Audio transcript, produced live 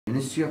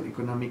Ministry of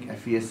Economic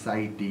Affairs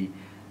side the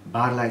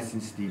bar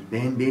license the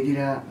ban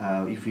bedira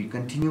if we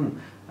continue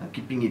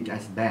keeping it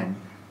as ban,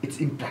 it's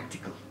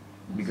impractical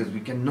because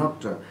we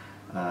cannot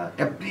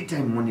every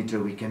time monitor,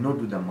 we cannot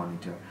do the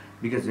monitor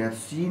because we have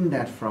seen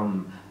that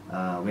from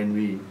when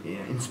we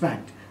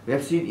inspect, we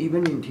have seen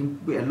even in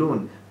Thimphu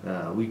alone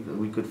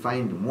we could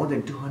find more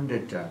than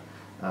 200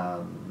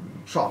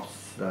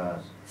 shops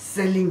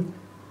selling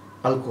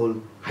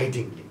alcohol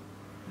hidingly.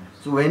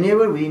 So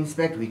whenever we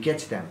inspect, we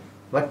catch them.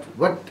 But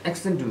what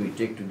action do we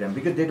take to them?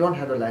 Because they don't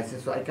have a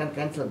license, so I can't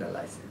cancel the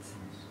license.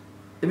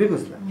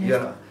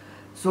 Yeah.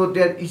 So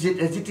there is it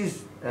as it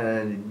is.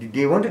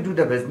 They want to do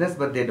the business,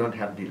 but they don't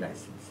have the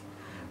license.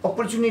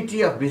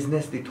 Opportunity of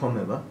business, the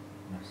𝐿𝐴,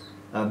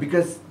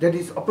 because that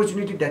is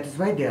opportunity. That is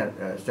why they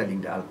are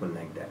selling the alcohol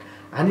like that.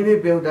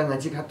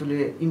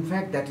 In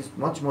fact, that is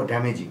much more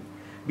damaging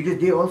because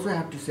they also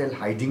have to sell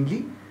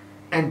hidingly,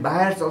 and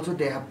buyers also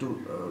they have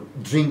to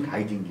drink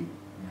hidingly.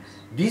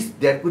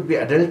 There could be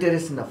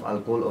adulteration of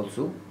alcohol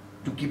also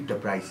to keep the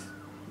price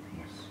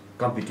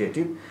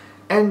competitive,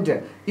 and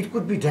it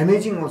could be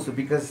damaging also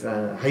because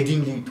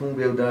hidingly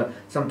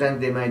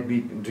sometimes they might be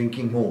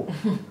drinking more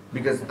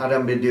because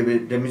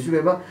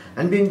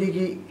and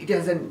it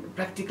has a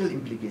practical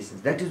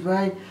implications. That is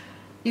why,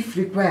 if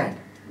required,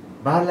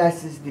 bar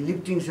license the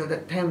lifting so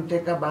that time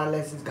take a bar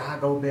license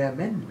𝐥𝐜𝐞𝐫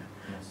amendment.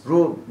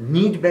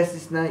 Need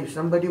basis na, if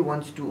somebody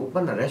wants to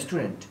open a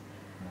restaurant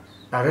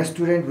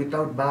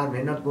without bar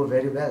may not go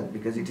very well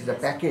because it is a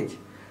package.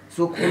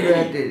 So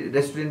the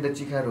restaurant the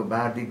chikaro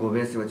bar the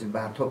goves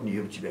bar top ni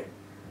yubchibe.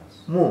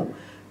 More.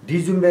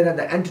 Dizumbera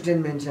the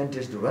entertainment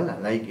centers do well,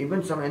 like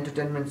even some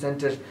entertainment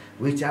centers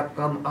which have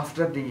come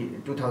after the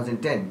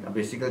 2010.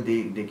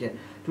 Basically they can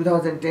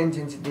 2010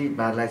 since the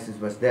bar license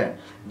was there.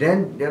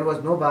 Then there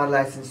was no bar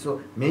license,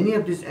 so many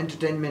of these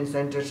entertainment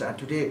centers are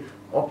today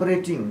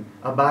operating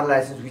a bar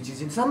license which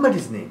is in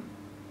somebody's name,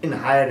 in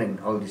hire and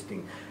all these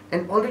things.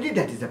 And already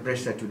that is a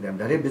pressure to them.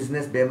 Their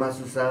business bema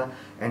susa,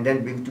 and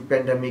then due to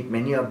pandemic,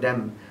 many of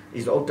them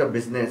is out of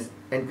business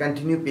and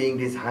continue paying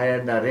this higher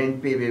the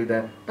rent pay with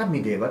the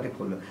tamideva the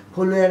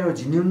follow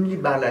genuinely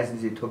bar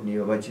license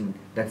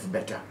that's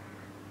better.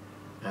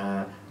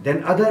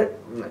 Then other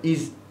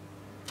is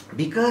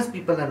because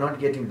people are not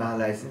getting bar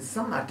license,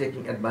 some are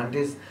taking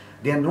advantage.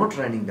 They are not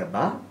running the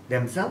bar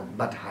themselves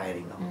but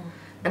hiring out.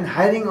 And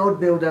hiring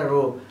out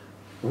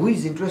who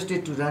is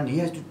interested to run, he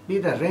has to pay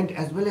the rent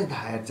as well as the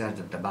higher charge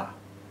of the bar.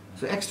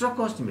 So extra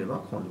cost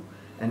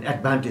and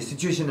advantage,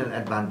 situational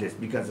advantage,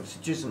 because of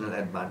situational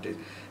advantage.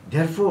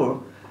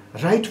 Therefore,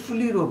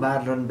 rightfully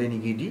bar run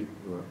benigidi,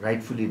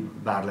 rightfully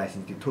bar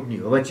license,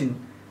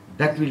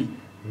 that will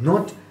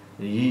not,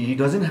 he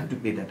doesn't have to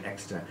pay that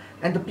extra.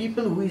 And the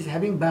people who is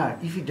having bar,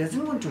 if he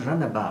doesn't want to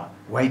run a bar,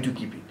 why to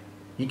keep it?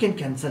 He can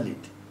cancel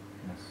it.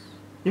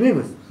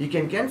 He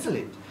can cancel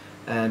it.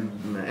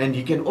 And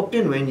he can opt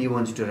in when he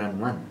wants to run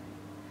one.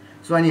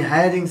 So any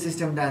hiring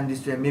system done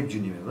this way,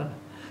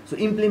 so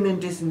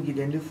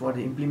implementation for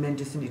the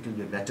implementation it will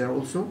be better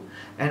also.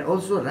 And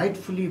also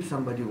rightfully if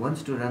somebody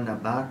wants to run a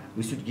bar,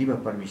 we should give a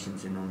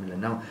permissions in normal.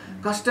 Now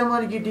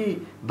customer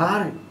gidi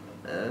bar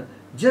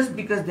just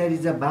because there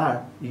is a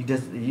bar,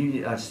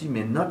 he or she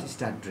may not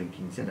start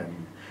drinking.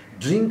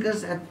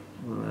 Drinkers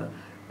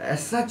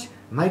as such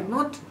might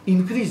not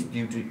increase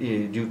due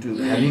to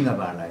having a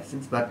bar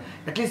license, but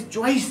at least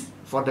choice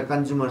for the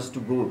consumers to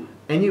go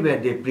anywhere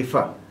they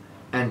prefer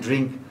and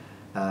drink,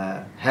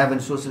 have a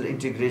social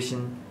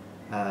integration,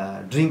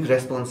 drink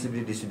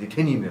responsibly. This is the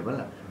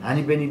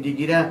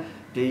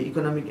the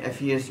economic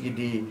affairs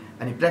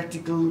and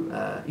practical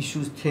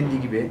issues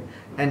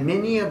and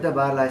many of the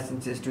bar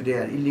licenses today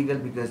are illegal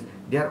because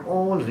they are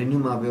all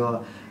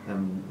renewable.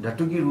 The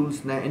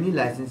rules now, any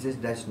licenses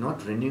that's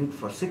not renewed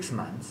for 6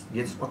 months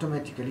gets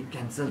automatically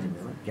cancelled.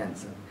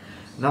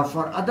 Now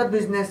for other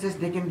businesses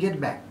they can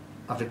get back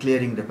after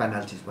clearing the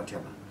penalties,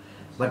 whatever.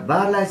 But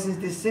bar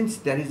licenses, since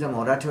there is a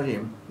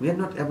moratorium, we are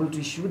not able to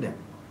issue them.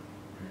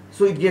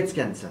 So it gets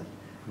cancelled.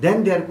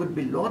 Then there could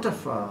be a lot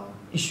of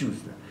issues.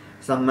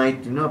 Some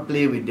might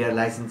play with their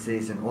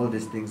licenses and all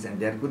these things, and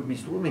there could be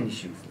so many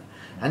issues.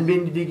 And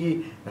when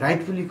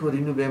rightfully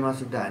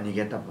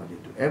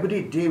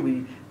every day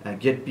we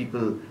get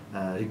people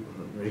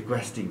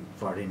requesting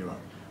for renewal,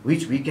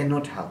 which we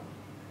cannot help,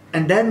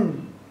 and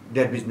then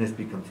their business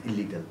becomes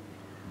illegal.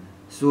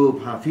 So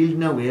field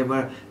now we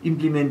ever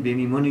implement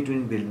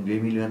monitoring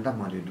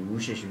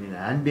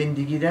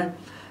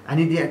and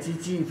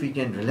if we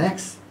can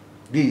relax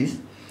this,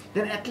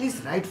 then at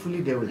least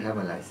rightfully they will have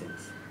a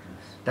license.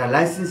 The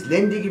license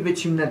the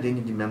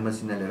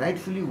members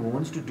rightfully who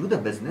wants to do the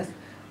business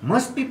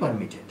must be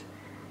permitted.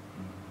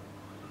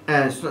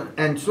 And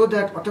so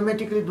that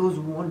automatically those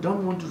who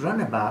don't want to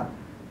run a bar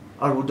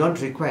or who don't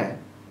require,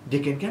 they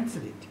can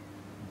cancel it.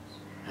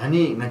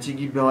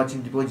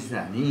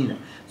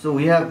 So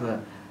we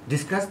have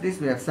discussed this,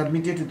 we have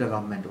submitted to the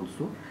government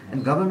also,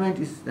 and government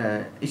is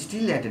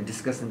still at a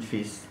discussion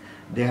phase.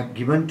 They have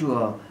given to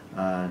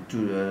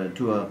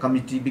a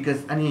committee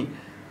because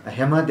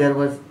Hema, there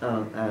was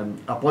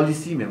a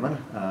policy, remember,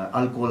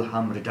 alcohol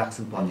harm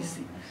reduction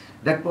policy.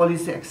 That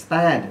policy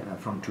expired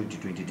from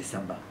 2020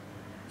 December.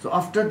 So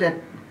after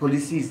that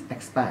policy is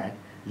expired,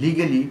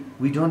 legally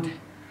we don't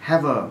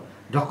have a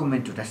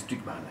document to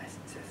restrict bar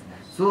licenses.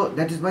 So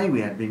that is why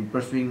we have been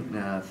pursuing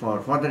for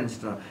further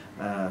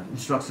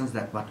instructions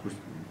that what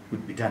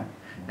could be done.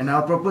 And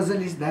our proposal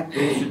is that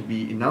it should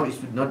be, now it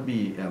should not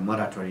be a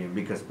moratorium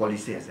because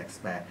policy has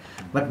expired.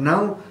 But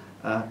now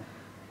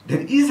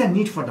there is a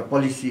need for the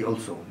policy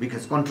also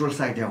because control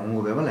side like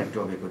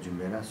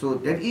𝐥𝐜𝐜𝐲. So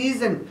there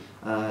is a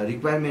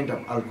requirement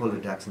of alcohol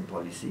reduction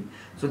policy.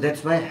 So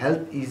that's why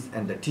health is,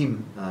 and the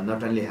team,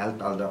 not only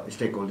health, all the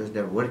stakeholders, they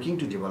are working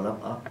to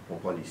develop a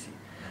policy.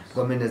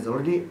 Government has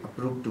already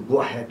approved to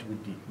go ahead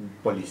with the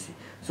policy.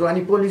 So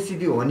any policy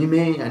the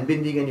onime and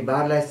bending any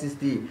bar license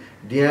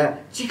dia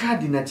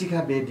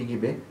𝐥𝐜𝐴𝐧𝐲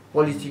𝐷𝐴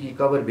policy ki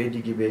cover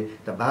𝐷𝐴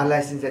the bar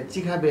license at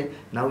𝐥𝐜𝐴.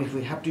 Now if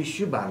we have to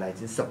issue bar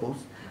license, suppose,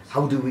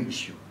 how do we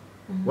issue?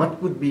 What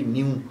could be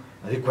new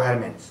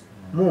requirements?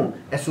 More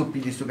SOP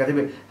and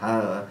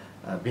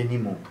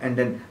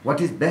then what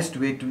is best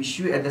way to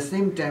issue? At the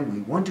same time, we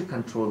want to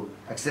control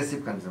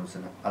excessive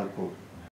consumption of alcohol